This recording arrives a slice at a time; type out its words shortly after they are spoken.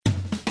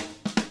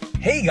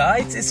Hey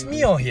guys, it's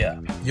Mio here,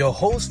 your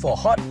host for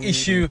Hot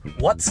Issue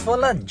What's for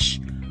Lunch.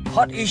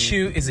 Hot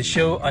Issue is a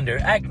show under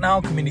Act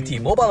Now Community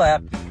mobile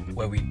app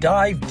where we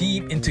dive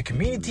deep into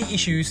community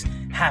issues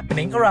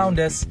happening around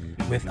us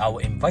with our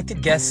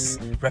invited guests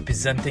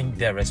representing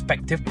their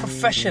respective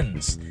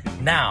professions.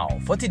 Now,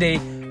 for today,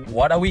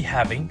 what are we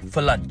having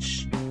for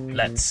lunch?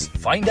 Let's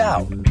find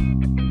out.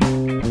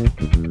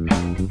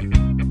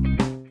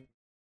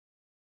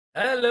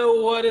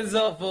 Hello, what is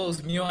up,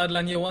 folks? Mio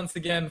Adlan here once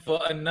again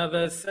for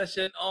another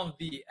session of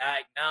the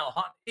Act Now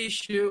Hot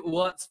Issue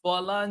What's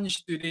for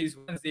Lunch. Today's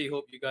Wednesday.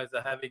 Hope you guys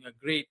are having a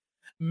great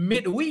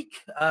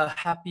midweek.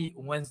 Happy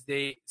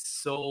Wednesday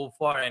so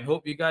far, and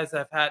hope you guys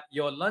have had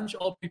your lunch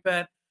all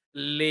prepared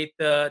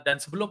later.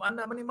 Dan sebelum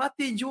anda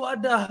menikmati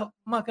juadah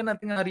makanan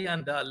tengah hari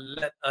anda,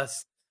 let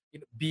us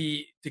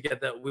be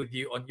together with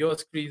you on your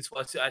screens for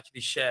us to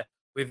actually share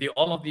with you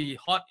all of the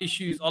hot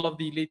issues, all of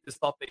the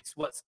latest topics,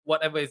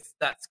 whatever is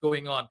that's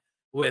going on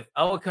with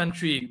our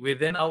country,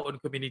 within our own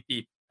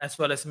community, as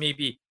well as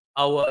maybe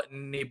our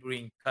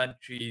neighboring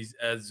countries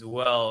as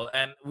well.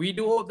 And we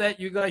do hope that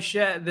you guys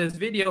share this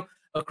video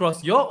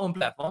across your own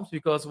platforms,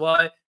 because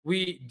why,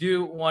 we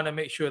do want to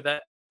make sure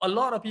that a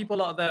lot of people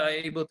out there are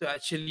able to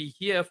actually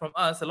hear from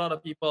us. A lot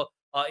of people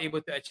are able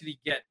to actually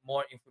get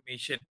more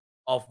information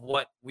of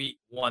what we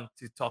want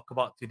to talk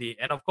about today.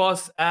 And of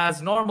course,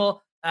 as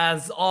normal,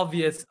 as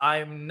obvious,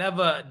 I'm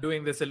never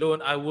doing this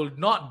alone. I will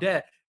not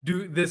dare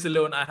do this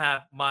alone. I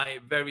have my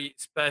very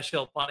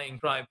special partner in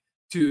crime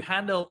to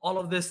handle all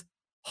of this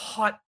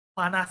hot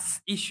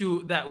panas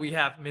issue that we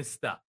have,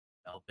 Mr.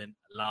 Melvin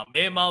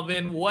Lame.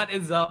 Melvin, what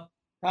is up?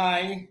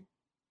 Hi.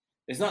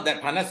 It's not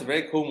that panas, it's a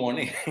very cool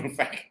morning, in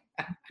fact.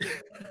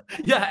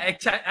 Yeah,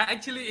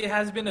 actually, it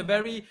has been a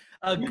very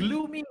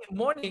gloomy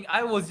morning.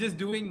 I was just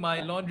doing my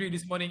laundry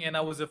this morning and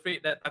I was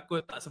afraid that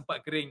takut tak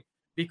sempat kering,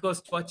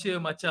 because cuaca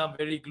macam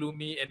very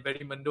gloomy and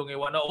very mendung and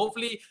whatnot.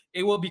 Hopefully,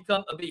 it will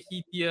become a bit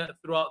heatier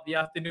throughout the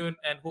afternoon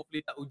and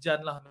hopefully tak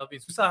hujan lah, Melvin.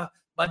 Susah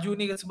baju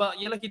ni sebab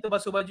yelah kita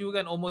basuh baju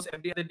kan almost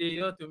every other day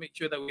to make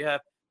sure that we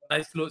have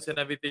nice clothes and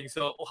everything.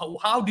 So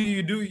how do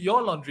you do your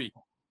laundry?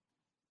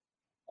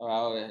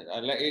 Well,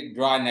 I let it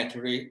dry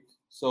naturally.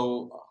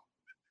 So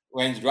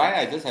when it's dry,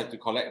 I just have to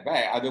collect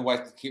back.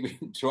 Otherwise, to keep it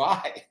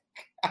dry.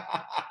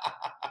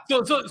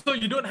 So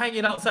you don't hang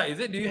it outside, is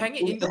it? Do you hang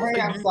it indoors?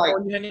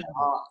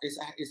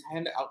 It's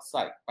hanged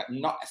outside, but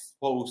not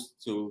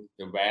exposed to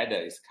the weather.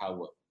 It's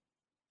covered.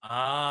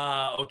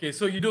 Okay.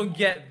 So you don't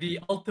get the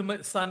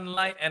ultimate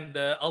sunlight and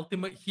the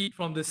ultimate heat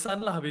from the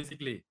sun lah,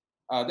 basically.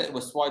 That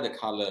will spoil the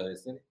color,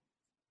 isn't it?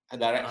 A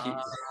direct heat.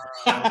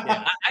 Okay.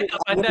 I tak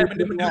pandai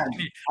benda-benda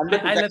ni.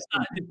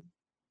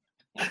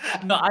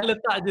 I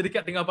letak je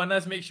dekat tengah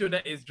panas, make sure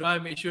that it's dry,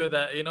 make sure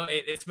that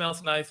it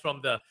smells nice from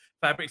the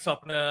fabric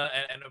softener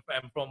and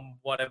from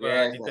whatever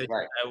detergent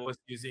right I was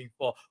using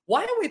for.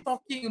 Why are we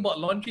talking about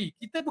laundry?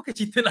 Kita bukan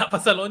cerita nak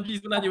pasal laundry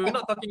sebenarnya. We're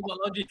not talking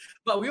about laundry,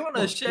 but we want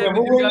to share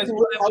with you guys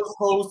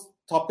household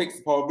topics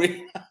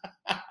probably.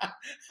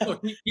 So,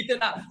 kita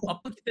nak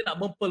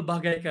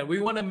mempelbagaikan.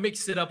 We want to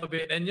mix it up a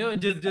bit, and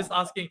just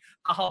asking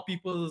how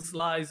people's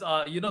lives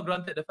are.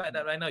 Granted the fact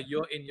that right now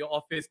you're in your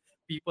office,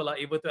 people are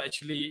able to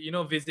actually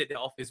visit the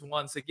office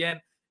once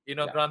again.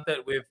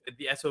 Granted with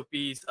the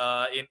SOPs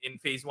in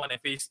phase 1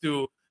 and phase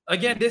 2.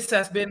 Again, this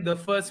has been the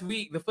first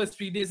week, the first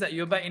 3 days that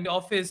you're back in the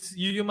office.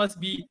 You must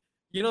be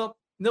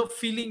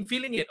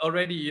feeling it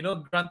already.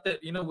 Granted,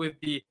 with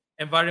the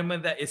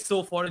environment that is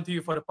so foreign to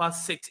you for the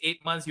past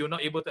 6-8 months, you're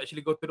not able to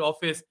actually go to the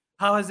office.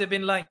 How has it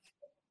been like?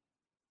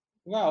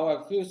 Well,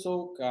 I feel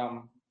so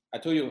I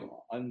told you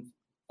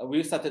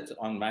we started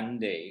on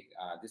Monday.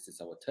 This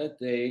is our third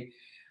day.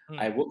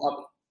 I woke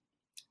up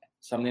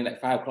something like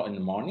 5 o'clock in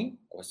the morning.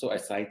 I was so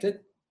excited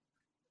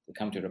to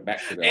come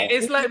back to the office.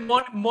 It's like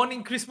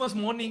morning Christmas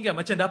morning kan,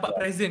 macam dapat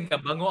present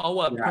kan, bangun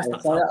awal.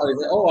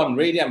 I'm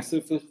ready. I'm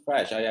still feel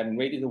fresh. I am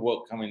ready to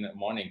work come in the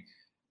morning.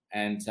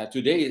 And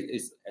today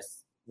is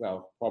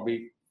well,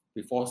 probably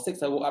before 6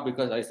 I woke up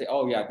because I said,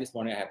 this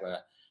morning I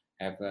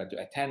have to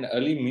attend an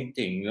early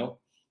meeting,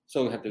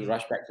 so we have to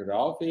rush back to the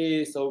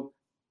office. So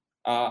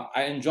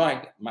I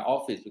enjoyed my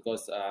office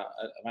because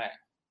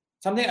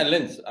something I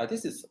learned.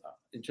 This is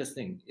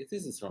interesting.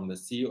 This is from the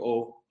CEO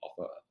of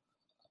a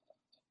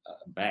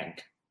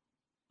bank.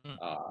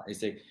 He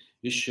said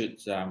you should,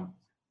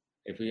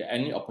 if you have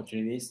any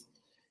opportunities,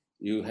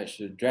 you have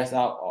to dress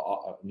out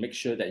or make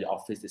sure that your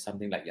office is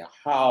something like your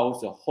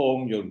house, your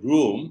home, your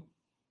room,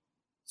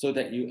 so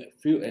that you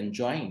feel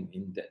enjoying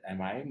in that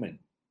environment.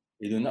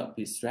 You do not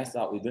be stressed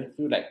out. You don't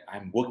feel like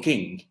I'm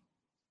working,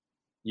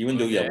 even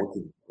though you're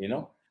working,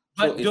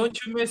 But don't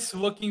you miss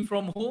working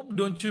from home?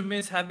 Don't you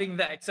miss having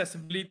that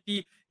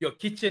accessibility? Your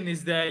kitchen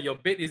is there, your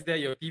bed is there,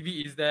 your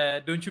TV is there.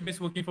 Don't you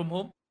miss working from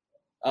home?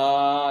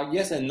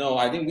 Yes and no.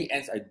 I think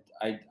weekends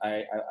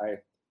I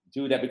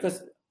do that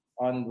because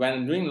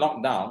when during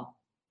lockdown,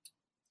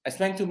 I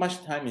spend too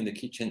much time in the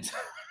kitchen.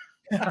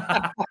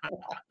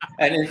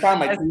 And in front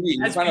of my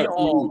TV, in front of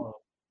TV.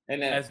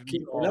 And then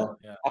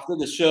after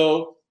the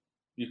show,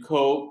 you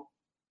cook,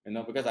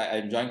 because I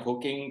enjoy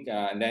cooking,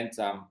 and then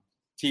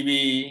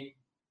TV,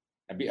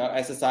 a bit of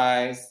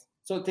exercise.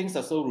 So things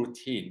are so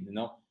routine,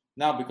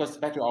 Now, because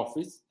back to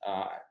office,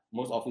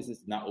 most offices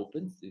are now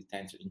open. We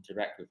tend to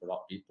interact with a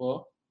lot of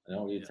people.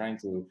 We're trying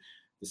to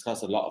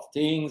discuss a lot of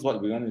things,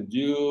 what we want to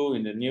do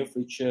in the near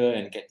future,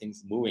 and get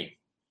things moving.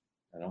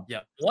 Yeah.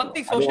 One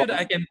thing for sure that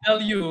I can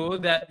tell you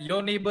that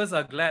your neighbors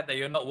are glad that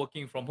you're not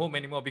working from home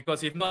anymore,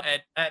 because if not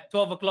at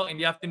 12 o'clock in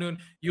the afternoon,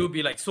 you'll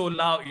be like so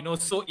loud,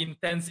 so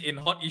intense in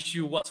hot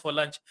issue, what's for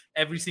lunch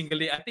every single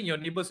day. I think your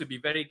neighbors would be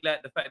very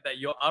glad the fact that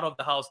you're out of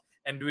the house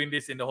and doing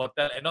this in the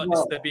hotel and not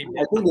disturbing.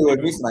 I think they will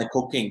miss my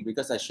cooking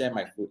because I share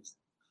my food.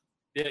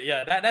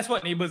 Yeah, that's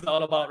what neighbors are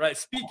all about, right?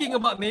 Speaking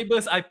about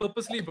neighbors, I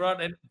purposely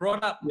brought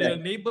up the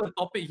neighbor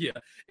topic here,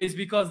 is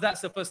because that's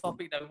the first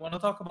topic that we want to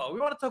talk about. We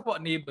want to talk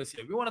about neighbors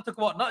here. We want to talk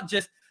about not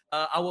just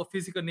our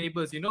physical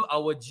neighbors,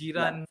 our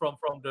jiran from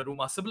the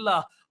rumah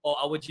sebelah, or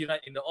our jiran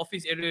in the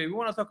office area. We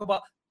want to talk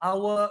about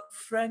our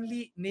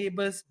friendly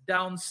neighbors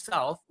down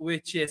south,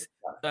 which is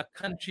the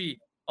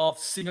country of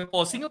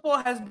Singapore.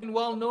 Singapore has been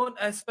well known,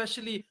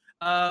 especially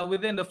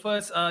within the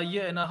first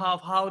year and a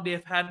half, how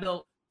they've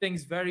handled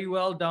things very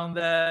well down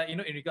there. In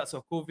regards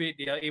of COVID,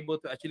 they are able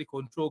to actually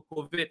control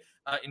COVID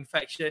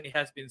infection. It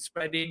has been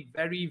spreading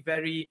very,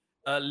 very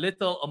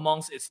little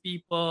amongst its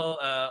people.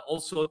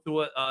 Also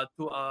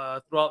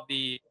throughout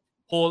the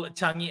whole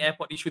Changi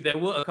Airport issue, there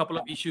were a couple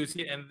of issues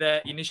here and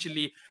there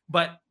initially,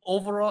 but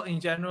overall, in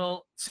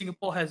general,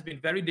 Singapore has been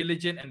very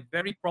diligent and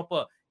very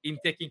proper in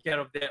taking care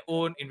of their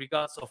own in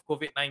regards of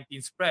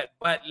COVID-19 spread.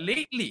 But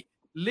lately,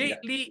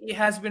 it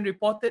has been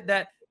reported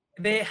that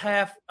they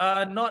have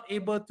not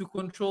able to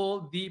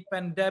control the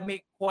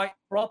pandemic quite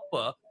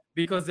proper,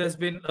 because there's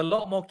been a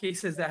lot more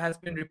cases that has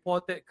been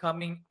reported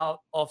coming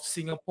out of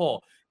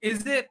Singapore.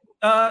 Is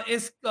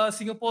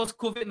Singapore's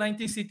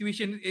COVID-19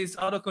 situation is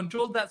out of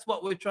control? That's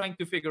what we're trying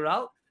to figure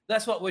out.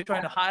 That's what we're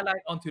trying to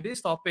highlight on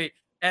today's topic.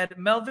 And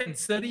Melvin,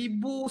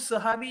 1,000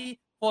 sehari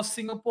for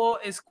Singapore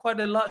is quite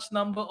a large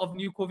number of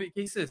new COVID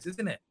cases,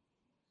 isn't it?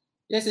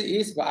 Yes, it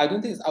is, but I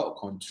don't think it's out of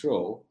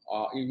control.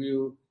 If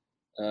you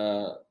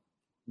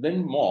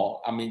learn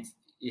more,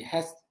 it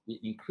has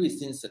increased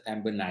since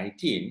September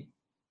 19,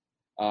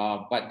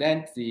 but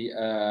then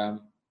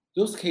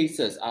those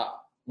cases are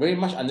very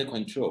much under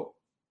control.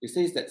 It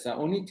says that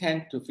only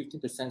 10 to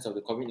 15% of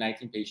the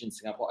COVID-19 patients in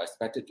Singapore are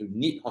expected to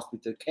need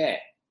hospital care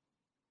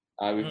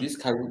with these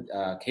current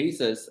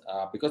cases,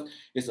 because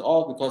it's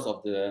all because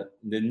of the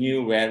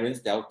new variants,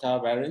 Delta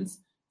variants.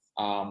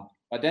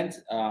 But then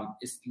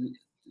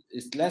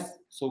it's less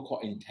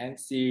so-called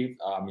intensive.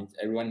 Means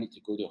everyone needs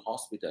to go to the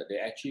hospital. They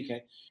actually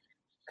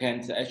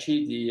can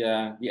actually be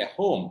at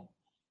home,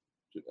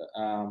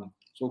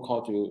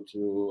 so-called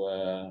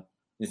to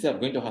instead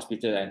of going to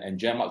hospital and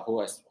jam up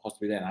whole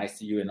hospital and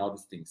ICU and all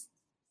these things.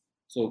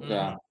 So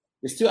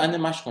it's still under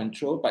much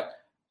control, but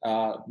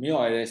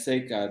I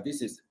say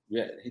this is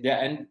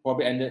they're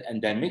probably under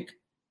endemic.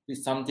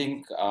 It's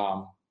something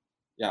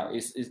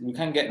we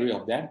can't get rid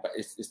of them, but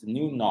it's the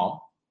new norm.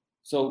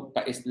 So,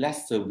 but it's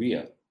less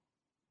severe.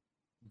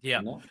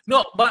 Yeah.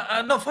 No,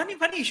 but no, funny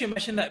you should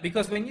mention that,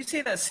 because when you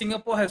say that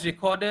Singapore has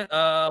recorded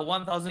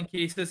 1,000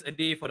 cases a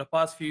day for the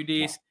past few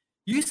days,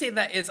 you say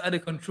that it's under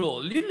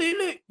control.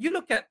 You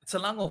look at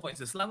Selangor, for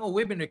instance. Selangor,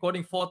 we've been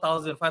recording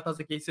 4,000,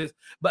 5,000 cases,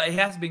 but it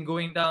has been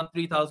going down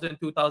 3,000,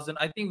 2,000.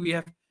 I think we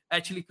have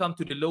actually come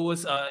to the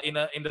lowest in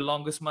the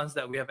longest months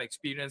that we have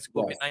experienced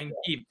COVID-19.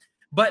 Yes.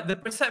 But the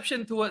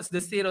perception towards the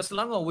state of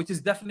Selangor, which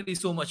is definitely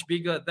so much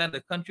bigger than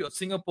the country of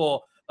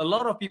Singapore, a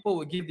lot of people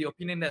would give the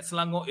opinion that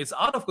Selangor is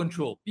out of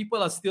control.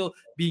 People are still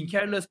being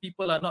careless.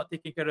 People are not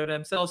taking care of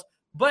themselves.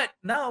 But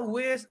now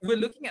we're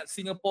looking at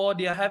Singapore.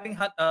 They are having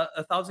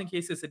 1,000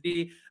 cases a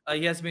day.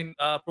 It has been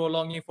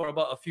prolonging for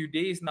about a few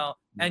days now.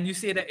 And you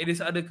say that it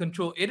is under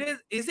control.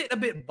 Is it a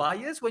bit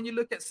biased when you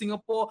look at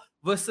Singapore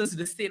versus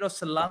the state of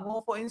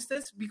Selangor, for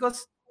instance?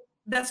 Because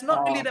there's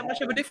not really that much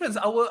of a difference.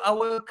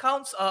 Our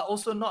counts are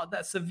also not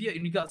that severe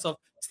in regards of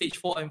stage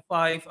 4 and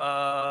 5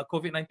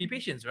 COVID-19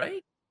 patients,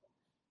 right?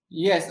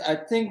 Yes, I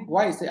think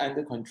why is it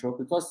under control?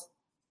 Because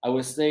I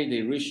would say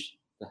they reached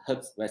the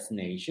herd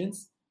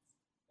vaccinations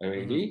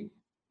already,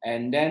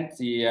 and then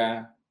they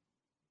are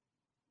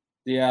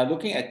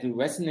looking at the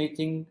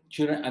vaccinating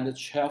children under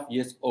 12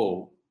 years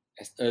old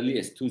as early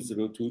as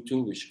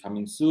 2022, which is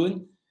coming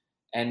soon,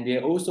 and they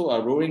also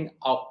are rolling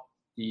out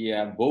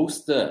the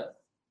booster.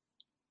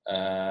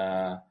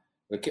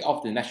 Will kick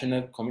off the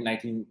national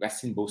COVID-19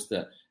 vaccine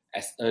booster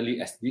as early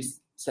as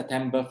this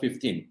September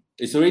 15.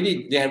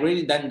 They have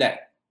already done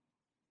that.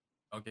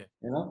 Okay.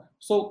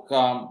 So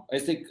I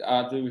think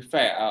to be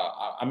fair,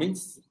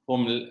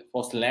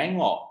 for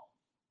Selangor,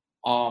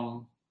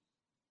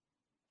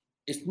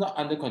 it's not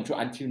under control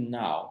until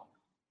now,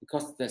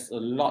 because there's a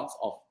lot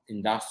of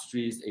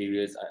industries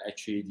areas are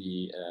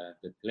actually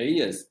the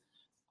players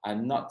are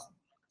not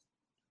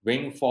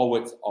bringing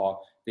forward, or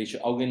they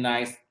should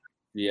organize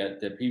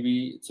the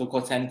PV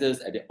so-called centers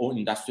at their own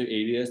industrial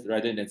areas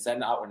rather than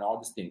send out and all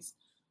these things.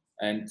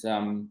 And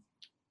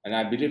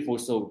I believe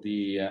also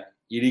the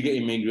illegal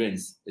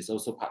immigrants is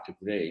also part to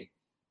play.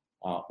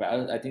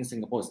 But I think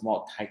Singapore is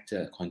more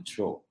tighter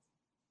control.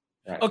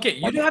 Right? Okay,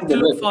 you don't have to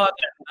look for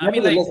that. I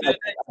mean, like, I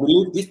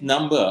believe this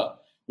number,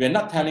 we're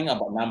not telling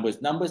about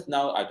numbers. Numbers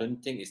now, I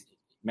don't think it's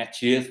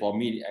material for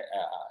me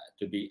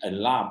to be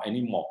alarmed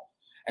anymore.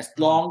 As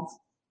long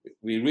as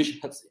we reach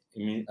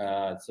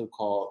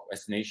so-called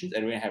vaccinations,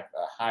 and we have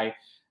a high,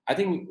 I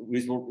think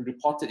we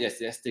reported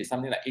yesterday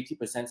something like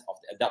 80% of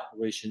the adult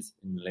populations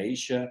in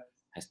Malaysia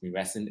has been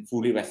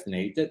fully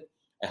vaccinated.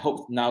 I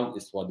hope now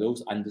it's for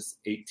those under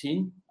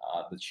 18,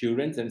 the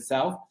children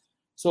themselves.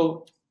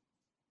 So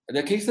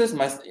the cases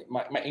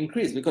might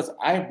increase because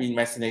I've been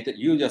vaccinated,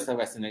 you yourself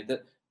vaccinated,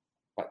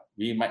 but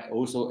we might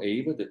also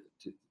able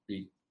to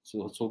be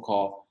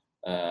so-called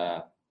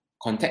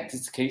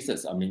contact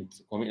cases, I mean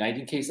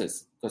COVID-19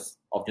 cases because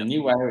of the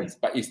new variants,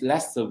 but it's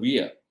less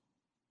severe.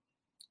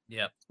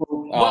 Yeah.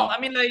 Well, I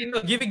mean,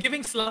 like,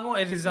 giving Selangor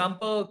as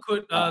example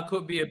could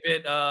be a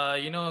bit,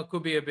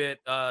 could be a bit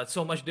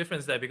so much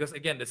difference there because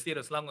again, the state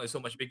of Selangor is so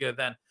much bigger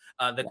than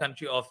the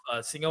country of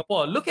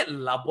Singapore. Look at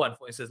Labuan,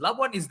 for instance.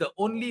 Labuan is the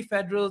only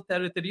federal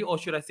territory, or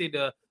should I say,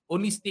 the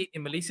only state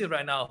in Malaysia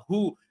right now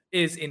who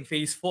is in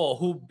phase 4,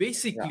 who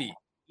basically,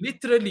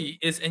 literally,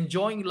 is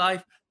enjoying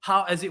life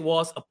how as it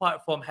was,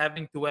 apart from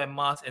having to wear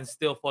masks and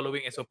still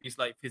following SOPs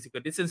like physical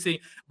distancing,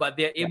 but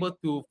they're able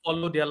to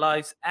follow their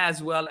lives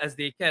as well as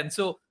they can.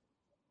 So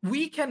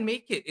we can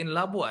make it in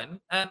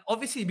Labuan, and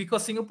obviously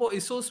because Singapore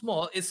is so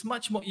small, it's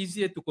much more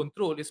easier to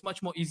control, it's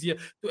much more easier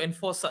to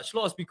enforce such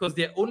laws because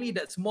they're only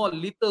that small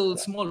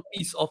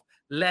piece of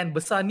land.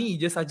 Besar ni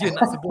je saja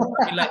nak sebut.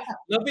 I mean, like,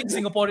 loving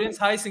Singaporeans,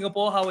 hi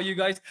Singapore, how are you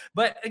guys?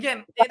 But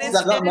again, it is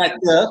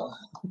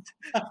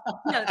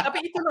yeah, tapi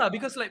itulah,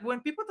 because like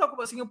when people talk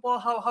about Singapore,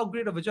 how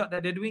great of a job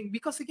that they're doing,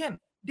 because again,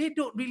 they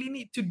don't really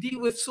need to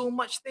deal with so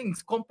much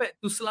things compared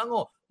to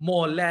Selangor.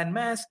 More land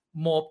mass,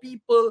 more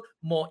people,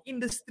 more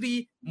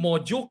industry, more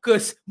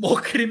jokers, more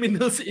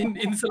criminals in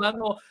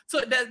Selangor.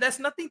 So there's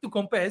nothing to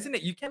compare, isn't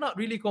it? You cannot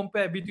really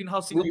compare between how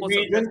Singapore.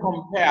 We don't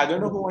compare. I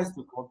don't know who wants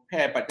to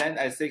compare, but then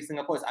I say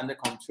Singapore is under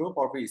control.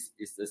 Probably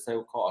is the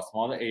so-called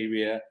smaller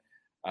area.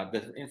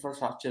 The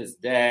infrastructure is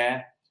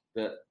there.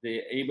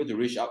 They're able to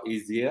reach out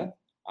easier.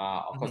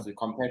 Of course,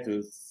 compared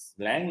to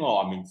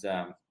Selangor, I mean,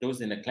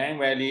 those in the Klang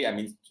Valley, I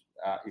mean,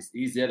 it's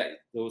easier. Like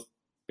those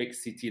big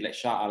city like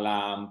Shah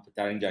Alam,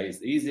 Petaring Jaya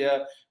is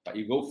easier. But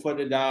you go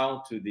further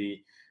down to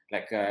the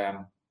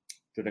to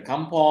the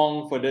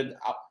Kampong, further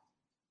up,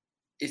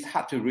 it's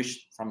hard to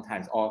reach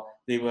sometimes. Or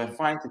they will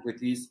find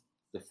difficulties,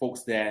 the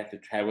folks there, to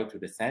travel to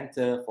the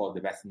center for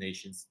the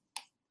vaccinations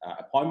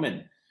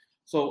appointment.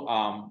 So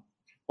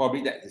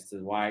probably that is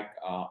why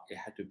it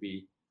had to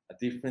be a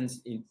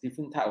difference in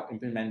different type of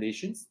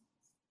implementations.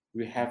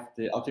 We have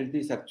the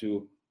authorities have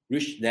to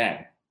reach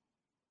them.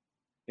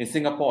 In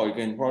Singapore, you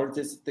can probably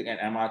just take an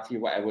MRT,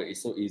 whatever.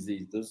 It's so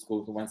easy. Just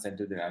go to one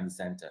center to another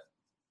center.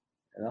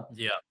 You know?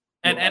 Yeah.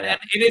 And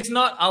it is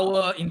not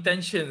our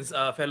intentions,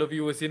 fellow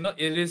viewers. It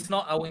is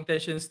not our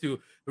intentions to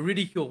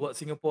ridicule what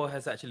Singapore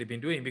has actually been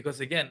doing,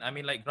 because again, I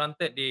mean, like,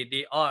 granted,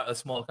 they are a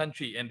small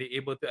country and they're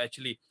able to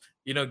actually,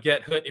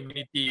 get herd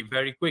immunity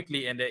very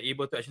quickly, and they're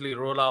able to actually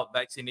roll out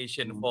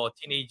vaccination for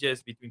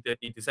teenagers between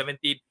 13 to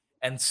 17,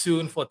 and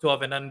soon for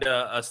 12 and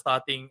under,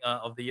 starting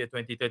of the year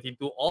 2032.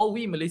 All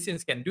we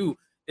Malaysians can do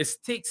is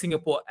take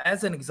Singapore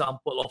as an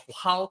example of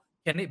how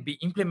can it be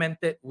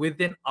implemented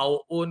within our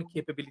own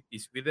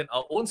capabilities, within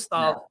our own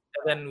style,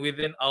 and then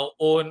within our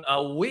own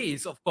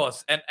ways, of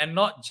course, and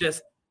not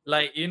just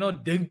like,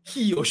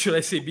 dengki, or should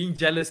I say being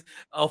jealous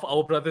of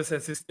our brothers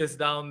and sisters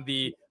down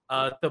the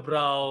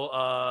Tebrau,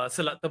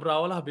 Selat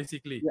Tebrau lah,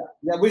 basically.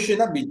 Yeah, we should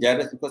not be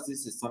jealous because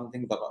this is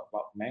something about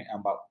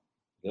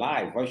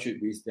life. Why should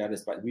we be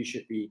jealous? But we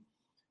should be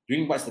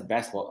doing what's the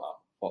best for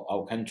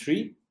our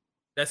country.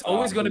 There's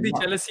always going to be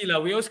jealousy lah.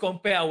 We always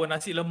compare our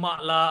nasi lemak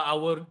lah,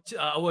 our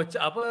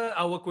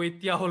kuih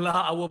tiao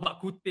lah, our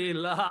bak kuteh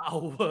lah,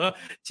 our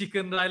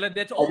chicken rice lah.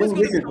 That's always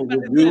going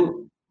to be.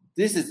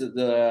 This is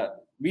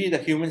we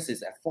the humans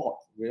is at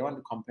fault. We want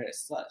to compare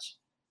as such,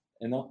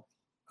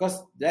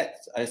 because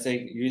I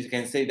say you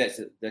can say that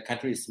the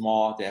country is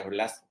small. They have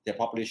less. Their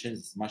population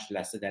is much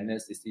lesser than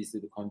us. It's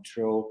easy to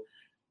control,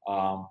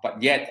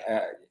 but yet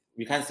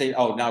we can't say,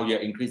 oh, now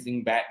you're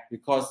increasing back,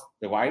 because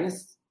the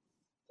virus.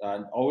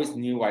 Always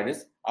new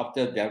virus.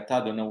 After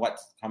Delta, don't know what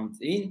comes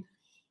in.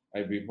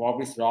 It'll be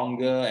probably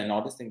stronger and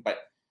all this thing, but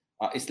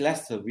it's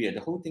less severe. The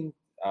whole thing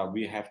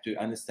we have to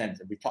understand.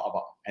 We talk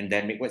about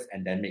endemic. What's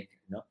endemic?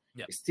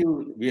 It's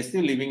we are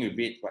still living with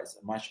it, but it's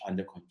much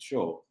under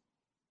control.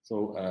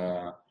 So,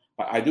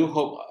 but I do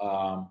hope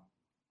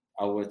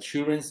our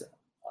children's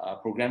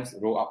programs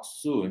roll up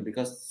soon,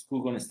 because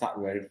school going to start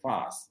very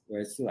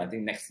soon. I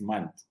think next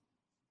month,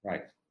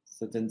 right?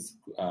 Certain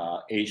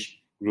age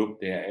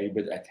group, they are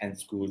able to attend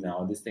schools and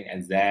all this thing,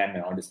 exam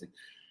and all this thing.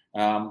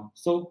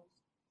 So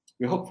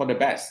we hope for the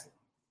best.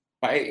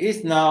 But it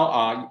is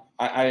now,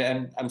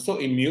 I'm so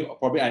immune,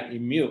 probably I'm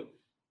immune.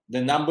 The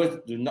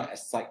numbers do not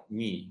excite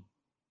me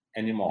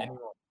anymore.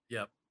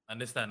 Yeah,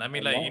 Understand. I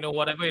mean, like,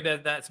 whatever it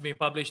is that's been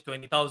published,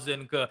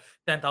 20,000 ke,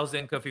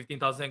 10,000 ke,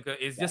 15,000 ke,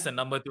 is just a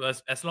number to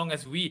us. As long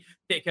as we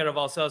take care of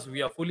ourselves,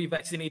 we are fully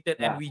vaccinated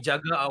and we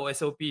jaga our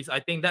SOPs. I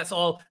think that's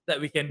all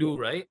that we can do,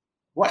 right?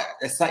 What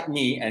excited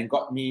me and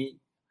got me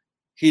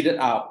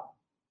heated up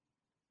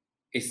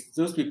is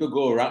those people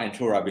go around and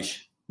throw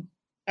rubbish.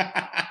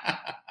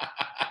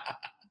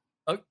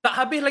 Tak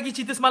habis lagi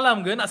cerita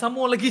semalam ke? Nak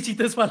sambung lagi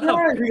cerita semalam?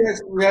 Yeah,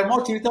 we have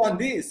more cerita on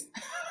this.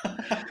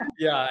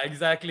 Yeah,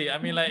 exactly. I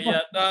mean, like,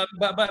 yeah.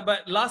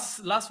 But last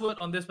word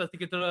on this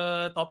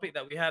particular topic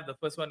that we had. The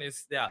first one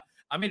is, yeah.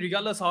 I mean,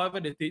 regardless, however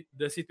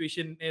the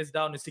situation is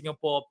down in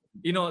Singapore,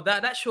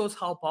 that shows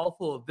how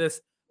powerful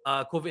this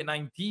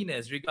COVID-19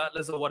 is.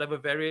 Regardless of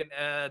whatever variant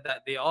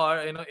that they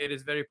are, it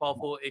is very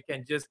powerful. It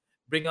can just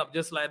bring up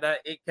just like that.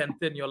 It can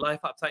turn your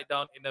life upside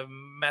down in a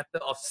matter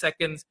of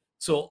seconds.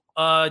 So,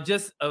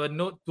 just a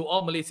note to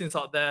all Malaysians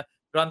out there.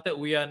 Granted,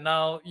 we are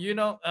now,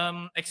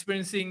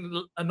 experiencing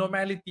a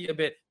normality a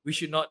bit. We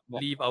should not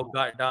leave our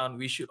guard down.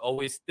 We should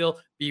always still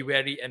be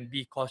wary and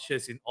be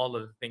cautious in all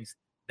of the things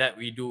that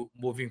we do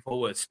moving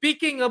forward.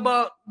 Speaking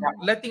about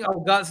letting our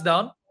guards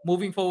down,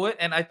 moving forward,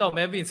 and I thought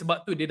Melvin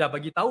sebab tu dia dah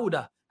bagi tahu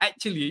dah.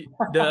 Actually,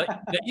 the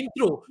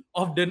intro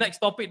of the next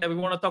topic that we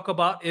want to talk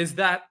about is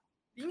that,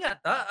 ingat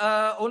tak,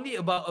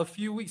 only about a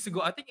few weeks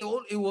ago, I think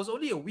it was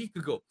only a week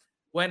ago,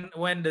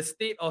 when the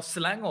state of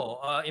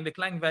Selangor in the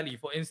Klang Valley,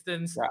 for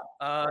instance,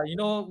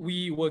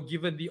 we were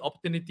given the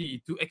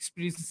opportunity to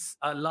experience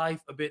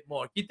life a bit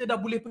more. Kita dah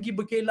boleh pergi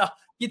berkelah,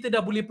 kita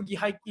dah boleh pergi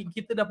hiking,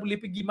 kita dah boleh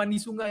pergi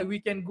mandi sungai. We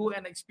can go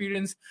and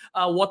experience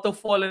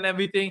waterfall and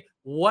everything.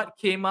 What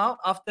came out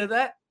after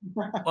that?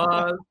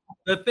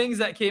 The things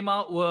that came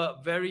out were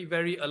very,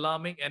 very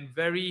alarming and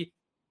very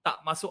tak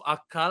masuk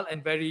akal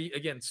and very,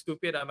 again,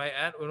 stupid, I might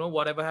add.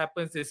 Whatever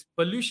happens is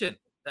pollution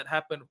that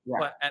happened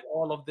at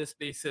all of these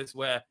places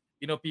where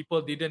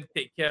people didn't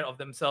take care of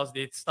themselves.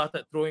 They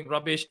started throwing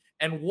rubbish.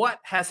 And what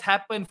has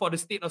happened for the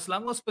state of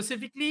Selangor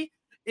specifically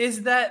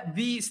is that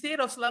the state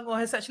of Selangor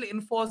has actually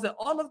enforced that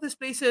all of these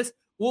places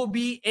will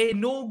be a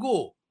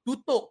no-go.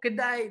 Tutup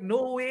kedai,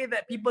 no way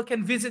that people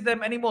can visit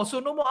them anymore.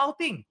 So no more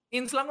outing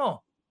in Selangor.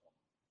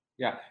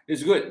 Yeah,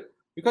 it's good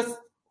because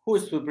who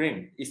is to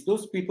bring? It's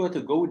those people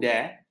to go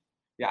there.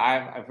 Yeah,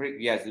 I'm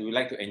afraid. Yes, we would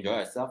like to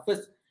enjoy ourselves.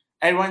 First,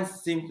 everyone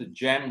seems to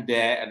jam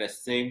there at the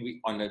same week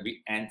on the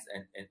weekends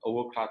and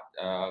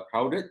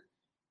crowded.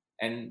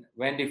 And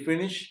when they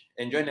finish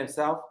enjoying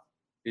themselves,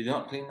 they do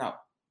not clean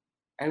up.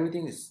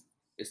 Everything is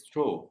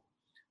thrown.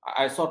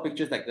 I saw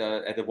pictures like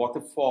at the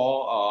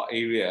waterfall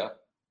area.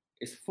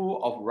 It's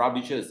full of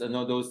rubbishes.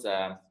 Those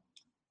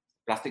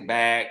plastic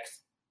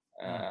bags,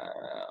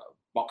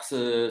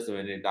 boxes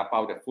when they dump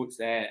out the foods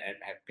there and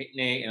have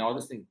picnic and all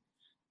those things.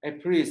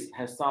 Please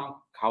have some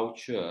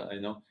culture.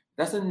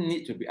 Doesn't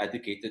need to be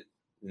educated,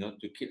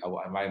 to keep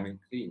our environment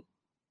clean.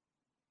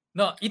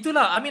 No,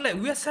 itulah. I mean, like,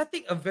 we are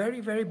setting a very,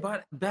 very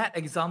bad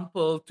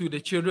example to the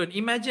children.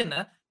 Imagine,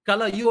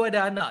 kalau you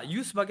ada anak,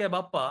 you sebagai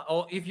bapa,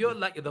 or if you're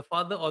like the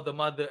father or the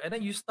mother, and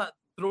then you start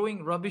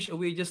throwing rubbish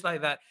away just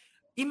like that.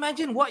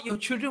 Imagine what your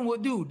children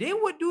would do. They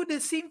would do the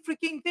same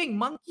freaking thing.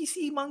 Monkey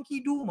see,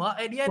 monkey do.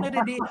 At the end of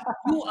the day,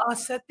 you are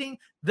setting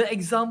the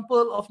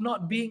example of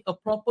not being a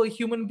proper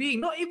human being.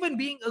 Not even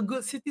being a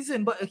good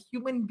citizen, but a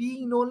human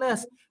being no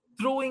less.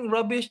 Throwing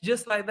rubbish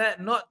just like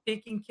that, not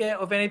taking care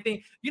of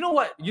anything. You know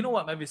what,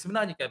 Melvin?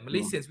 Sebenarnya kan,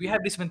 Malaysians, we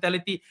have this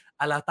mentality,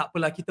 alah tak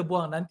apalah kita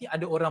buang, nanti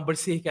ada orang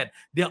bersihkan.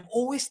 They are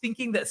always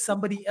thinking that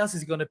somebody else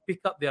is going to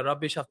pick up their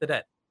rubbish after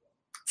that.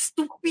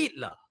 Stupid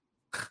lah.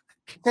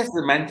 That's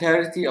the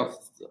mentality of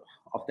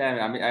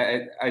them. I mean,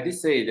 I did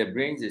say the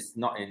brains is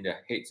not in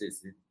the heads,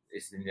 it's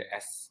in the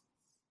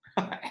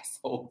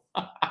asshole.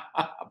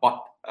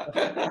 But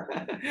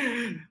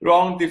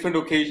wrong, different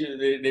location.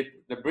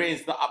 The brain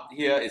is not up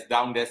here, it's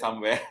down there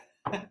somewhere.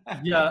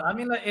 Yeah, I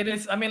mean, like, it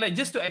is. I mean, like,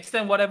 just to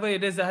extend whatever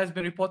it is that has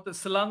been reported,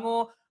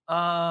 Selangor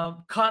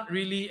can't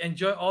really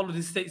enjoy all of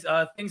these things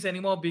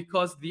anymore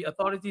because the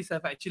authorities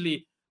have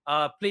actually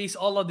place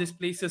all of these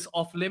places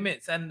off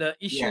limits, and the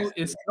issue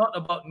is not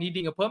about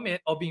needing a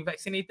permit or being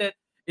vaccinated.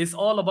 It's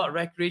all about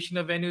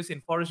recreational venues in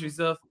forest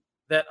reserve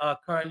that are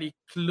currently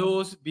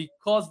closed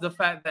because the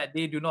fact that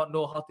they do not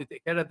know how to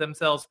take care of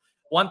themselves.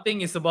 One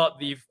thing is about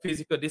the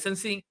physical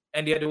distancing,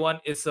 and the other one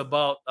is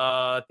about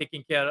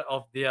taking care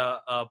of their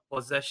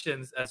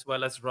possessions as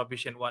well as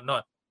rubbish and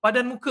whatnot.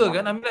 Padan muka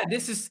kan? I mean, like,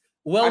 this is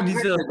well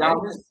deserved.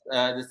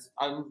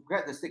 I'm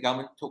glad the state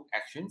government took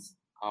actions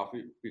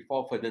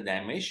before further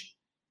damage.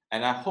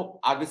 And I hope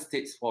other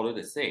states follow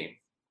the same.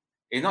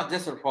 It's not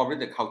just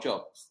probably the culture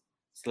of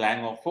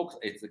Selangor folks,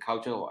 it's the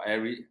culture of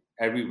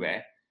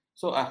everywhere.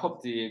 So I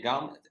hope the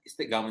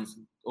state governments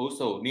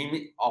also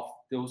limit off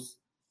those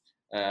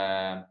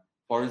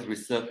forest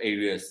reserve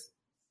areas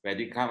where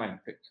they come and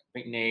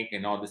picnic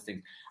and all these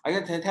things. I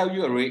can tell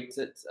you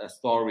a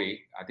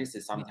story. This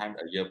is sometime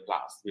a year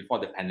plus before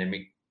the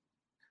pandemic,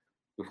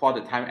 before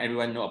the time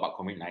everyone know about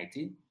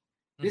COVID-19.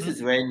 This is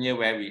very near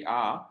where we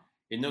are.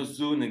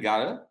 Zoo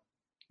Negara.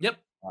 Yep.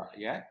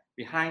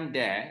 Behind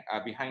that, I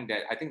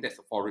think that's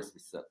a forest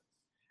reserve.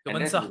 And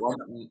that's Kemensa. one,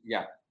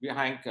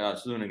 behind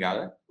Seluruh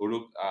Negara.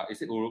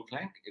 Is it Ulu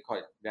Klang? You call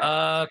it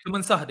that?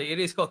 Kemensa. The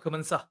area is called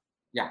Kemensa.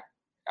 Yeah,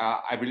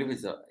 I believe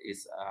it's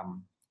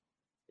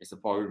a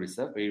forest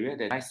reserve area.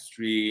 There's nice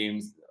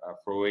streams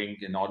flowing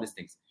and all these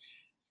things.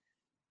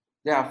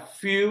 There are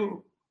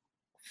few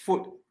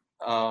food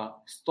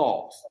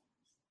stalls,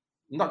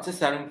 not just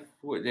selling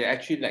food. They're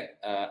actually like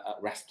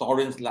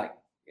restaurants, like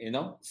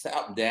set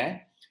up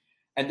there,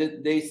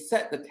 and they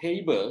set the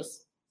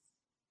tables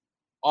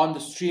on the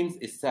streams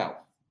itself.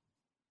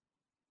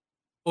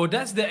 Oh,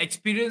 that's the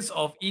experience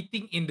of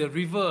eating in the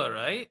river,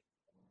 right?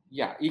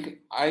 Yeah,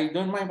 I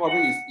don't mind.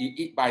 Probably is you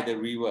eat by the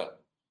river.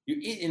 You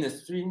eat in the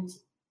streams,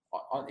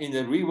 in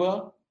the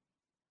river.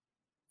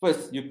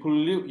 First, you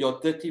pollute your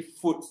dirty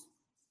food.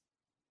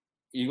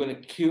 You're gonna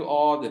kill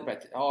all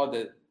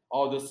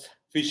those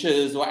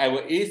fishes, whatever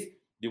it is.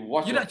 You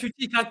wash. You nak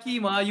cuci kaki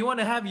mah. You want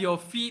to have your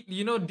feet,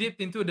 dipped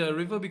into the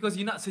river because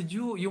you nak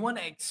sejuk. You want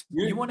to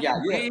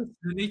embrace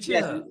the nature.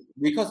 Yes,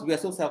 because we are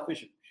so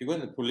selfish. You're going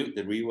to pollute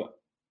the river.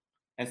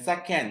 And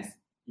second,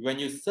 when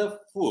you serve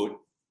food,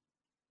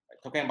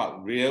 talking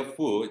about real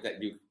food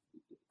that you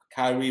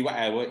curry,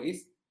 whatever it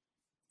is,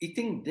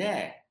 eating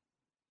there,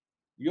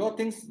 your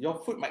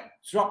food might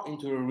drop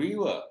into the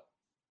river.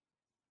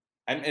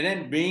 And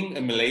then being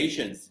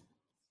Malaysians,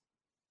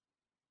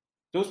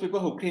 those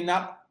people who clean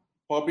up,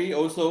 probably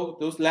also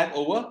those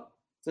leftover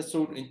just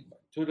throw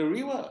into the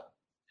river.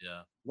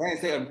 Yeah. When I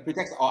say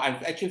pretext, or I'm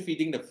actually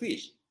feeding the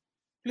fish,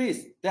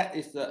 please, that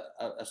is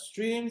a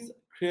streams,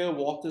 clear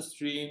water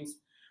streams,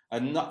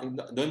 and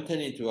don't turn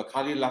into a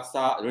Kali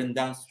Laksa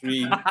rendang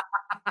stream.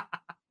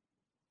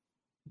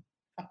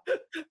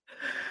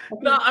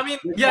 No, I mean,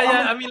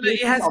 I mean,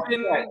 like, it has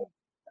been.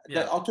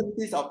 The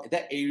authorities of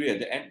that area,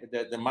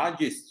 the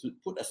margins to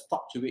put a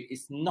stop to it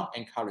is not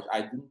encouraged.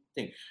 I don't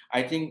think.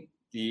 I think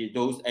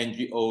those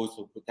NGOs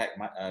who protect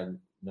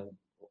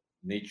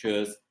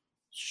natures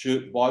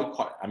should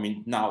boycott. I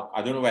mean, now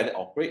I don't know where they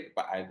operate,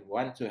 but I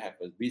want to have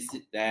a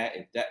visit there.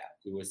 If that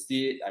we will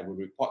see it, I will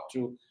report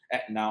through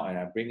now, and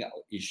I bring up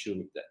an issue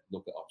with the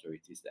local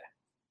authorities there.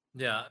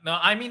 Yeah. No,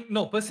 I mean,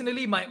 no,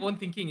 personally, my own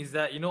thinking is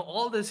that,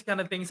 all this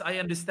kind of things, I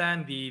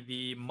understand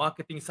the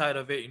marketing side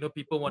of it.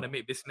 People want to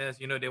make business,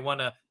 they want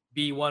to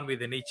be one with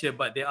the nature,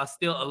 but there are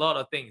still a lot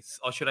of things,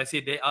 or should I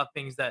say, there are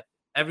things that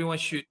everyone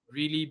should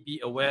really be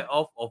aware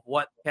of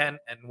what can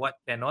and what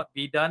cannot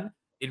be done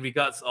in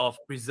regards of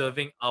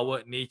preserving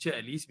our nature,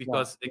 at least,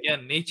 because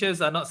again,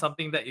 natures are not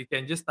something that you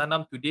can just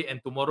tanam today and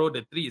tomorrow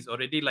the tree is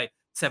already like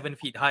 7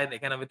 feet high,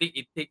 that kind of a thing.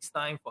 It takes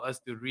time for us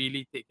to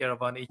really take care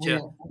of our nature.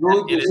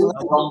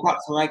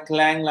 Like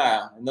Klang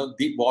lah,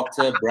 deep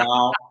water,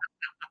 brown.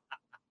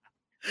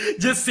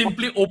 Just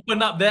simply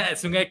open up there at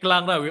Sungai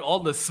Klang, right, with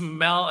all the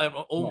smell and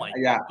my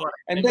God.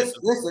 And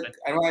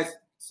and I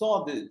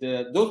saw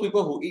those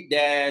people who eat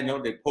there,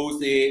 they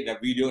post it, the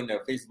video on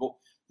their Facebook.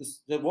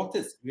 The water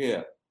is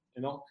clear.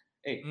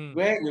 Hey,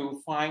 where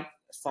you find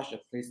such a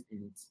place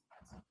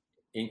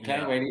in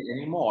Klang Valley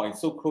anymore?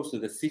 It's so close to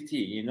the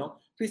city.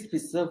 Please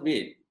preserve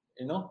it.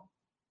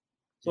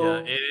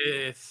 So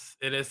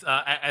it is.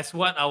 As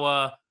what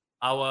our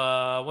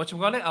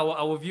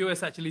our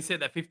viewers actually said,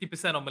 that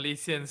 50% of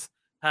Malaysians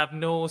have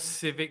no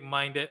civic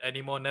minded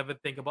anymore, never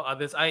think about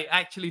others. I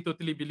actually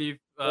totally believe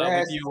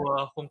with you,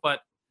 Hong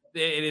Fat.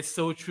 It is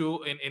so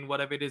true in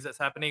whatever it is that's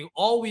happening.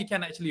 All we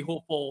can actually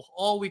hope for,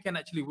 all we can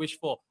actually wish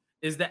for,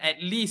 is that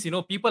at least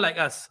people like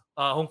us,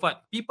 Hong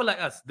Fat, people like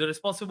us, the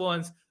responsible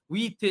ones,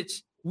 we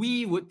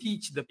would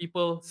teach the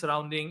people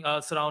surround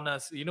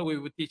us. We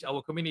would teach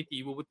our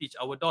community, we would teach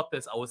our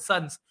daughters, our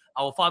sons,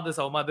 our fathers,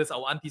 our mothers,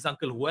 our aunties,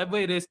 uncle, whoever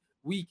it is.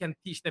 We can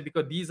teach them,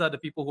 because these are the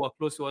people who are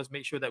close to us.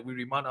 Make sure that we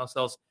remind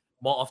ourselves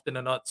more often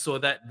than not, so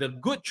that the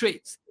good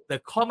traits, the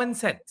common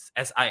sense,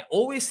 as I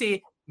always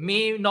say,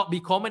 may not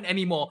be common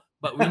anymore,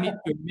 but we need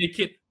to make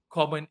it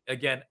common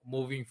again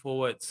moving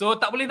forward. So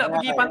tak boleh nak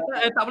pergi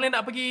pantai, tak boleh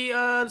nak pergi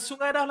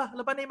sungai dah lah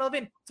lepas ni,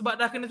 Melvin, sebab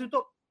dah kena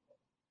tutup.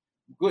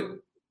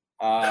 Good.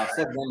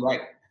 Serve them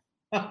right.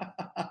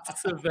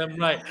 Serve them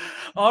right.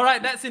 All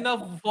right, that's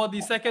enough for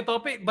the second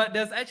topic, but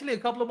there's actually a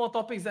couple of more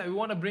topics that we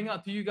want to bring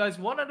out to you guys.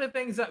 One of the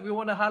things that we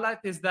want to highlight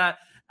is that,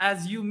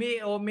 as you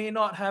may or may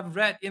not have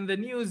read in the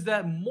news,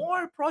 that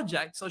more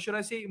projects, or should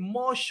I say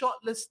more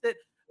shortlisted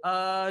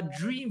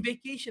dream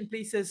vacation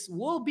places,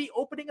 will be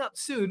opening up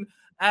soon,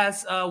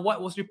 as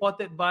what was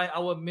reported by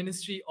our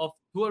Ministry of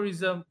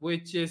Tourism,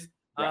 which is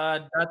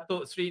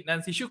Datuk Sri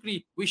Nancy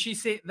Shukri, which she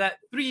said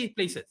that 3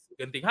 places,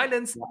 Genting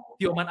Highlands,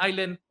 Tioman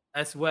Island,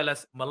 as well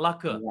as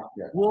Malacca,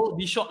 will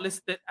be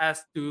shortlisted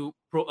as to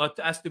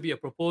be a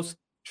proposed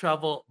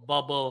travel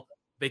bubble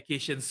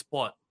vacation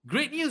spot.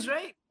 Great news,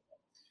 right?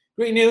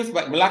 Great news,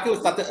 but Malacca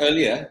started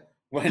earlier.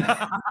 When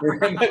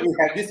remember we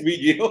had this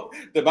video,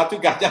 the Batu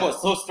Gajah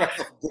was so stressed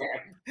of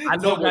jam.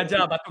 Alo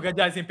Gajah, Batu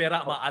Gajah is in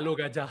Perak, ma. Alo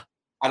Gajah.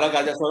 Alo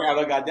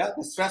Gajah,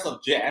 the stress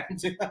of jam.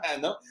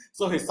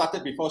 So he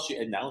started before she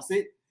announced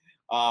it.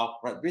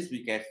 But please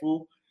be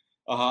careful.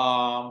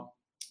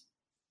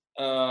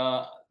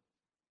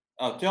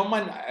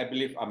 Tioman, I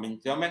believe,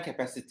 Tioman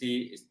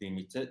capacity is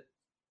limited.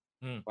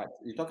 But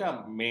you're talking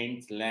about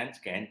mainland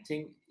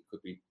Genting, it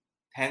could be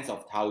tens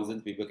of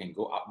thousands people can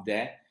go up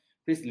there.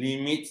 Please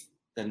limit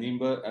the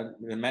number,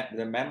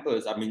 the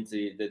members. I mean,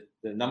 the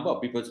number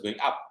of people is going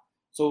up,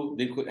 so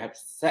they could have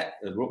set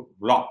a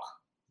roadblock.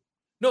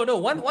 No.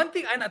 One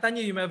thing I nak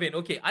tanya you, Melvin.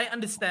 Okay, I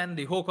understand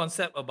the whole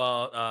concept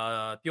about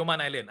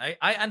Tioman Island.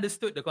 I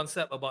understood the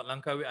concept about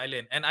Langkawi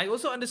Island, and I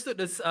also understood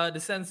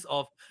the sense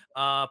of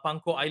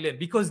Pangkor Island,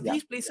 because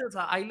these places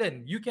are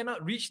island. You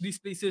cannot reach these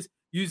places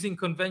using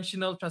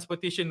conventional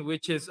transportation,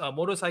 which is a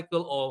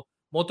motorcycle or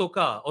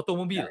motorcar,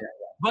 automobile.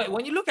 But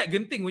when you look at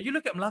Genting, when you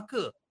look at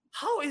Melaka,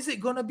 how is it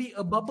gonna be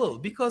a bubble?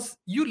 Because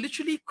you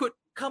literally could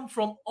come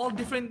from all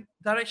different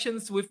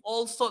directions with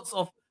all sorts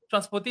of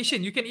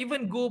transportation. You can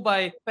even go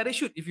by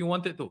parachute if you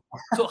wanted to.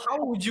 So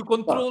how would you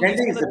control this?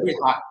 Genting is a bit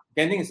hard.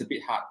 Genting is a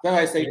bit hard. That's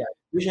why I say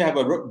we should have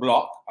a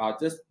roadblock.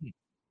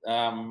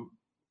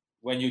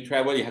 When you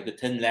travel, you have to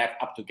turn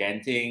left up to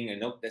Genting. You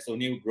know, there's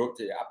only road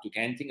up to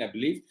Genting, I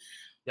believe.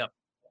 Yep.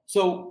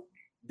 So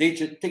they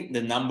should take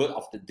the number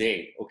of the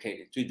day.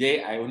 Okay,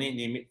 today I only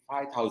limit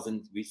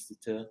 5,000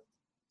 visitors.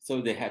 So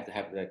they have to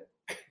have the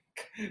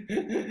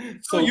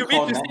so you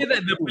mean to say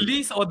that the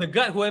police or the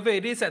guard, whoever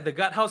it is at the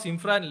guardhouse in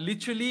front,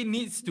 literally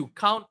needs to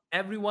count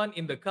everyone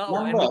in the car?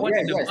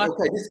 Yes.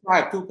 Okay, this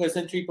 5, 2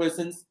 person, 3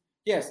 persons.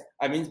 Yes,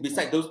 I mean,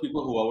 besides those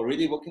people who are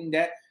already working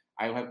there,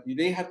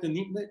 they have to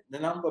limit the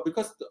number,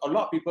 because a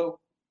lot of people.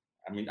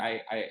 I mean,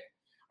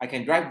 I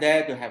can drive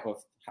there to have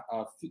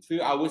a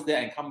few hours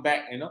there and come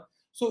back. You know,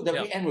 so the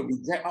weekend will be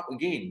jacked up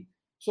again.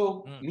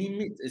 So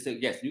limit is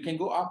yes, you can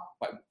go up,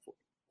 but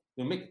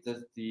to make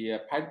the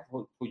pilot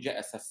project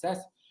a success,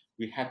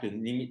 we have to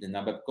limit the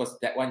number, because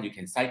that one you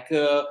can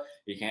cycle,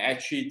 you can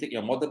actually take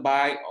your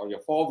motorbike or your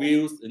 4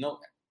 wheels. You know,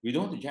 we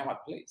don't want to jam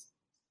up place.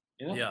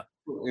 You know? Yeah.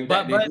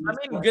 But I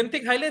mean,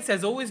 Genting Highlands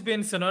has always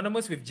been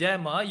synonymous with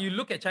jam. You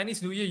look at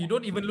Chinese New Year, you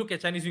don't even look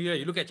at Chinese New Year.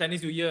 You look at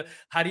Chinese New Year,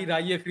 Hari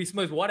Raya,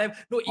 Christmas, whatever.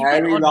 No,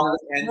 even on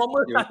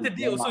normal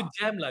Saturday also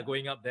jam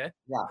going up there.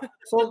 Yeah.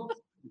 So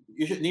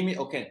you should limit,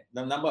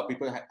 the number of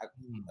people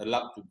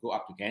allowed to go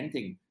up to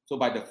Genting. So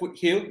by the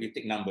foothill, you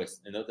take numbers,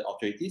 you know, the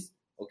authorities.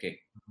 Okay.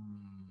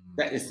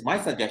 That is my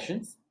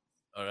suggestions.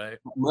 All right.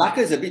 Melaka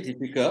is a bit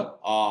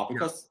difficult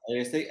because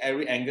I say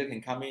every angle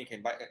can come in.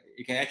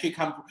 You can actually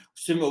come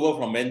swim over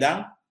from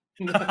Mendang.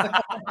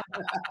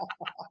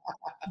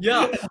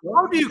 Yeah.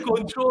 How do you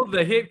control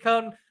the head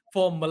count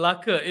for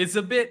Melaka? It's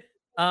a bit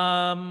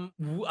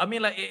I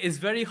mean, like, it's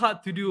very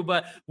hard to do,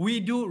 but we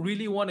do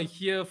really want to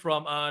hear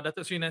from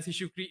Datuk Sri Nancy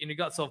Shukri in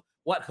regards of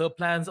what her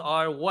plans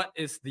are, what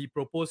is the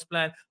proposed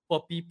plan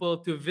for people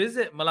to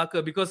visit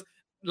Melaka, because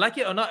like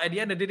it or not, at the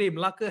end of the day,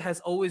 Melaka has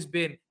always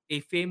been a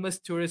famous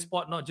tourist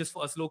spot, not just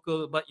for us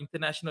local, but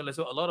international as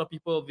well. A lot of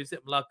people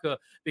visit Melaka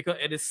because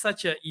it is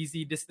such an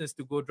easy distance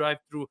to go drive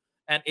through,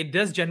 and it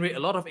does generate a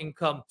lot of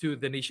income to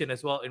the nation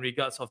as well in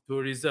regards of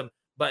tourism.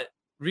 But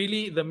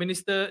really, the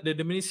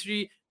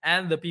ministry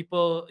and the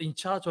people in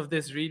charge of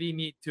this really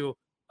need to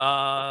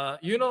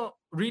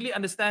really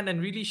understand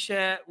and really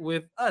share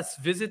with us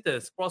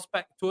visitors,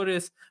 prospect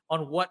tourists,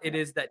 on what it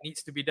is that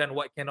needs to be done,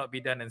 what cannot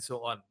be done, and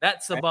so on.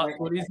 That's about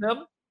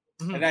tourism.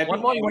 And one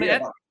more you want to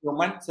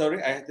add?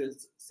 Sorry, I have to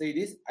say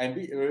this. I'm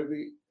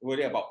really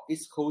worried about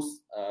East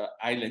Coast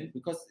Island,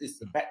 because it's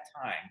a bad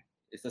time.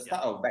 It's the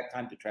start of bad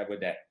time to travel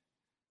there.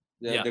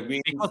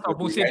 Because of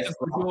musim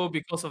penghujan,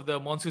 because of the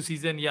monsoon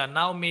season,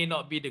 now may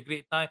not be a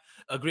great time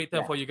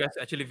for you guys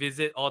to actually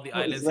visit all the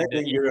islands. It's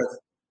very dangerous.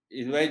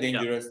 It's very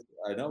dangerous.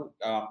 I know.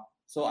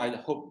 So I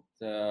hope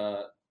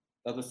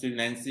Dr. Sri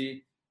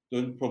Nancy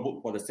don't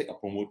promote for the sake of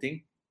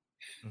promoting.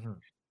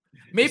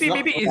 Maybe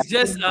it's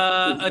just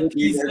a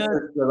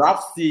teaser. The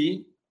rough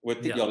sea will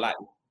take your life.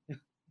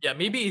 Yeah,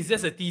 maybe it's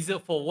just a teaser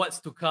for what's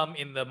to come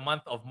in the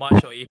month of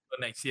March or April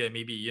next year.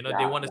 Maybe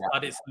they want to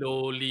start it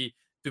slowly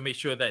to make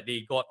sure that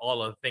they got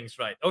all of the things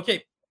right.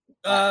 Okay,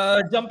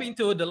 jumping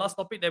to the last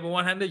topic that we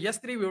want to handle.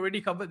 Yesterday, we already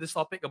covered this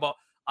topic about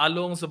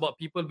alongs, about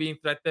people being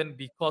threatened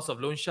because of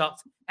loan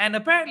sharks. And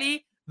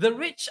apparently, the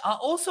rich are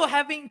also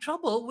having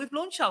trouble with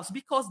loan sharks,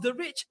 because the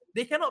rich,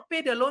 they cannot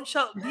pay their loan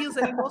shark deals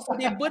anymore, so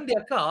they burn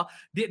their car.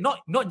 They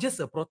not just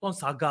a Proton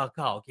Saga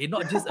car, okay?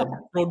 Not just a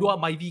Produa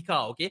Myvi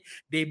car, okay?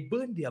 They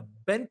burn their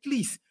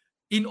Bentleys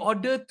in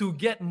order to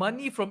get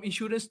money from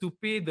insurance to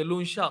pay the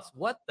loan sharks.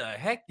 What the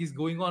heck is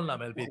going on,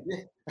 Melvin?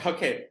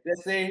 Okay,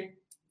 let's say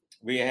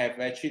we have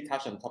actually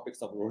touched on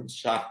topics of loan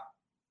shark,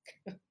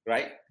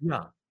 right?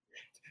 Yeah.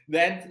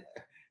 Then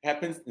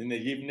happens in the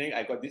evening.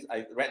 I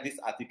read this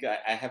article.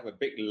 I have a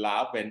big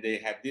laugh when they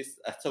have this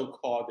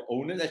so-called, the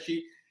owners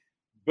actually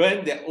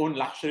burn their own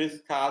luxury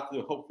cars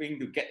hoping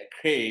to get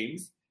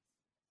claims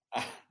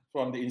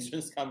from the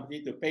insurance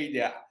company to pay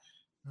their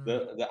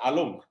the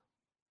along.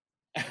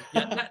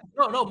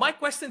 No. My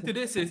question to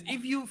this is,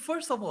 if you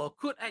first of all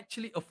could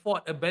actually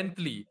afford a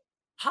Bentley,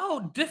 how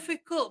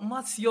difficult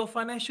must your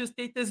financial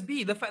status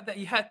be? The fact that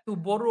you had to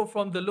borrow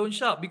from the loan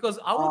shark, because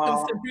our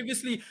concern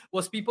previously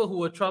was people who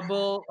were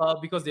troubled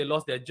because they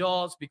lost their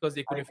jobs, because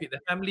they couldn't feed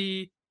their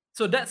family.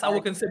 So that's our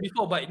concern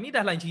before. But ini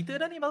dah lain cerita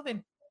dah ni,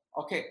 Melvin.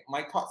 Okay,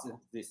 my thoughts is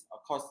this.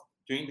 Of course,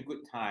 during the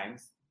good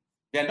times,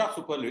 they're not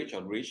super rich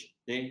or rich.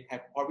 They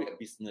have probably a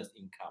business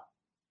income.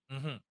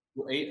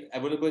 To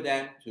available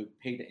them to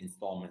pay the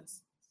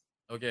installments.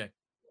 Okay.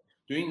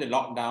 During the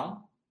lockdown,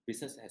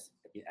 business has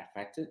been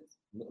affected,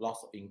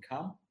 loss of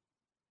income.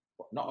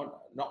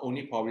 Not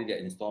only probably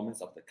the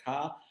installments of the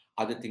car,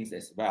 other things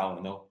as well.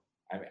 You know,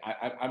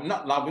 I'm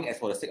not loving as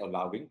for the sake of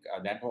loving.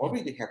 Then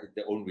probably they have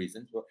their own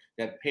reasons. So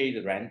they pay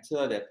the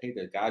rental, they pay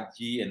the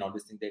gaji, and all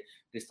these things.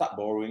 They start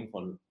borrowing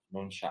from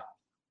loan shark,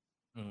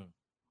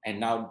 and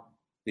now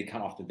they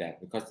come after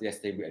that because yes,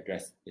 they will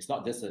address. It's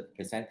not just a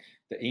percent.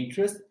 The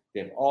interest,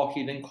 they have all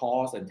hidden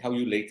costs and tell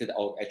you later that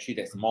actually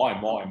there's more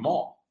and more and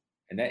more,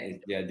 and that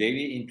is their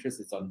daily interest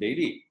is on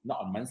daily,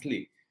 not on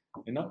monthly.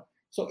 You know.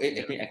 So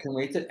it's been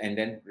accumulated, and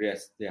then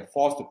they are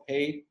forced to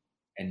pay.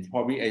 And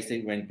probably, I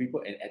say, when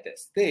people at that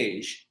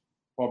stage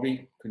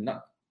probably could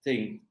not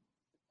think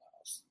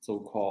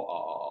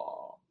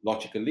so-called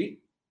logically,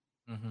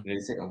 they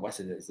say, "Oh, what's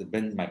it? It's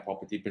burn my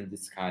property, burn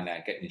this car, and I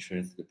get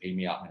insurance to pay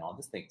me out, and all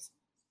these things."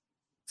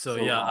 So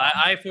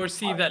I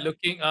foresee that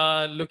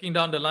looking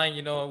down the line,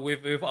 you know,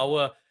 with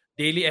our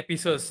daily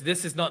episodes,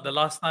 this is not the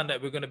last time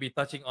that we're going to be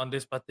touching on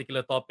this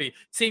particular topic.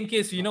 Same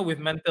case, you know, with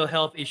mental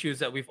health issues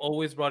that we've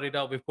always brought it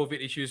up with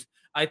COVID issues.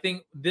 I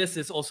think this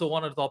is also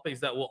one of the topics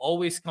that will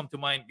always come to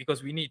mind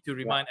because we need to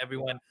remind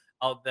everyone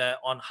out there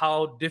on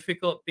how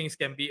difficult things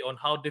can be, on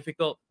how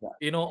difficult,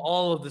 you know,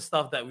 all of the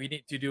stuff that we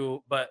need to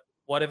do. But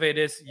whatever it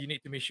is, you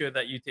need to make sure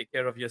that you take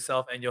care of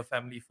yourself and your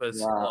family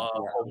first.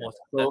 Almost.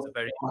 So that's a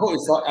very.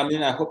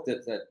 I hope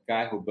that the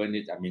guy who burned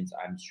it.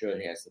 I'm sure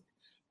he has.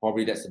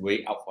 Probably that's the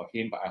way out for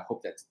him, but I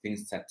hope that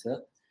things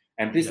settle.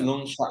 And please,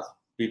 loan sharks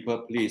people,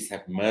 please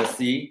have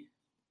mercy.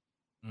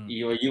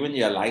 Even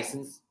your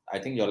license, I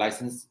think your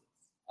license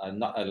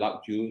not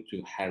allowed you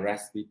to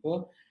harass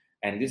people.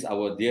 And this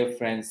our dear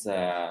friends,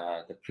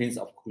 the Prince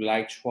of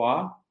Kulai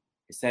Chua,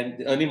 he sent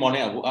the early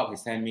morning. I woke up. He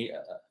sent me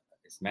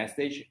his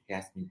message. He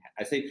has been.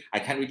 I say I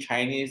can't read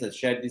Chinese. I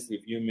share this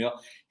with you, Mil.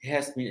 He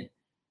has been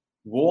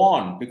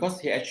warned because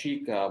he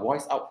actually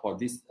voiced out for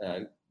this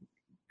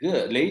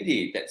girl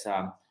lady that's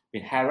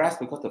been harassed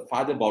because the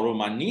father borrowed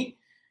money,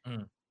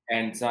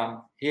 and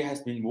he has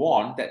been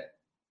warned that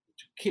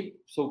to keep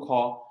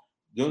so-called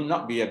do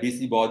not be a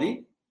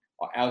busybody,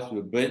 or else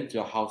will burn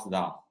your house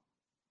down.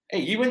 Hey,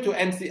 even to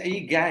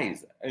MCA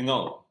guys, I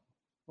know.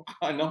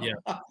 Yeah.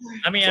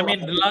 I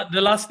mean,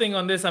 the last thing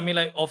on this, I mean,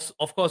 like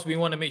of course we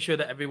want to make sure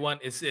that everyone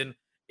is in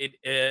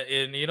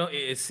you know,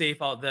 it is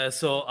safe out there.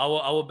 So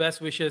our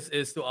best wishes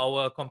is to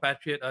our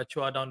compatriot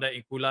Chua down there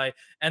in Kulai,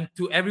 and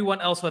to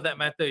everyone else for that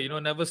matter. You know,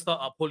 never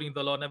stop upholding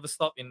the law, never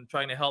stop in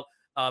trying to help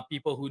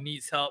people who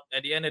needs help.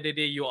 At the end of the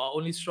day, you are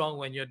only strong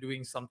when you're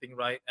doing something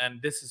right,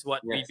 and this is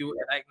what we do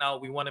at Act Now.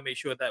 We want to make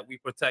sure that we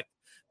protect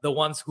the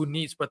ones who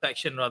needs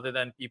protection rather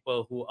than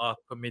people who are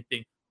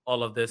committing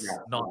all of this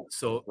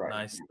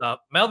nice stuff.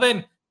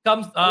 Melvin,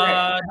 comes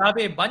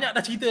Nabe, banyak dah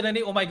cerita dah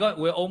ni. Oh my god,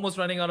 we're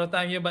almost running out of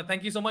time here, but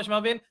thank you so much,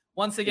 Melvin,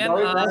 once again.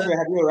 Nice to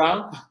have you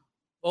around.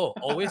 Oh,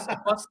 always, of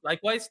course.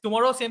 Likewise,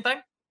 tomorrow same time.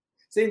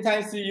 See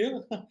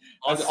you.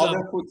 Awesome. I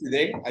ordered food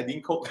today. I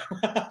didn't cook.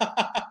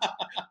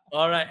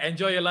 All right,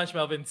 enjoy your lunch,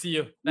 Melvin. See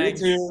you.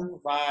 Thanks. You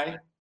too. Bye.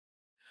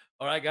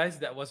 All right, guys,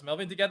 that was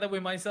Melvin together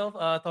with myself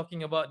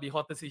talking about the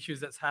hottest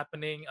issues that's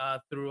happening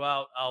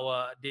throughout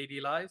our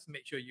daily lives.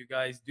 Make sure you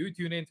guys do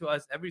tune in to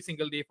us every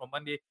single day from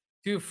Monday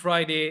to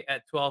Friday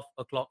at 12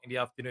 o'clock in the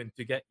afternoon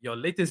to get your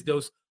latest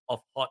dose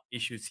of hot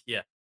issues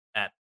here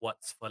at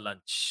What's for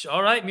Lunch.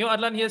 All right, Mio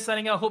Adlan here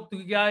signing out. Hope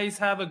you guys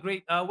have a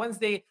great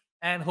Wednesday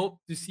and hope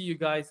to see you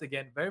guys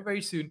again very,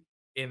 very soon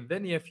in the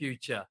near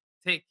future.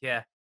 Take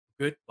care.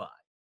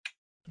 Goodbye.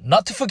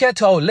 Not to forget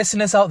to our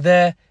listeners out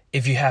there,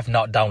 if you have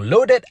not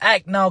downloaded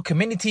Act Now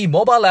Community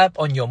mobile app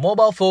on your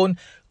mobile phone,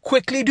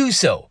 quickly do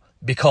so,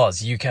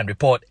 because you can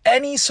report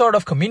any sort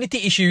of community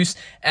issues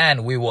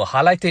and we will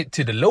highlight it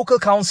to the local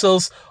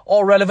councils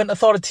or relevant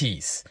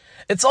authorities.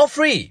 It's all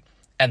free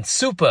and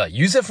super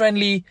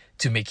user-friendly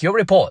to make your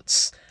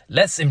reports.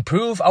 Let's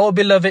improve our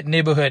beloved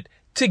neighborhood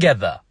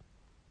together.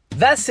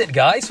 That's it,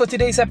 guys, for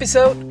today's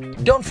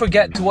episode. Don't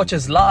forget to watch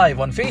us live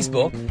on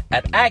Facebook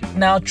at Act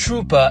Now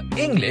Trooper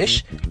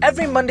English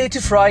every Monday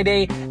to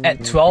Friday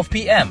at 12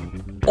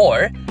 p.m.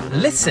 Or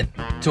listen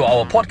to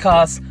our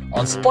podcast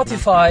on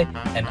Spotify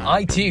and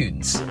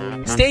iTunes.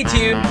 Stay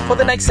tuned for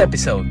the next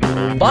episode.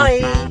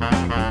 Bye!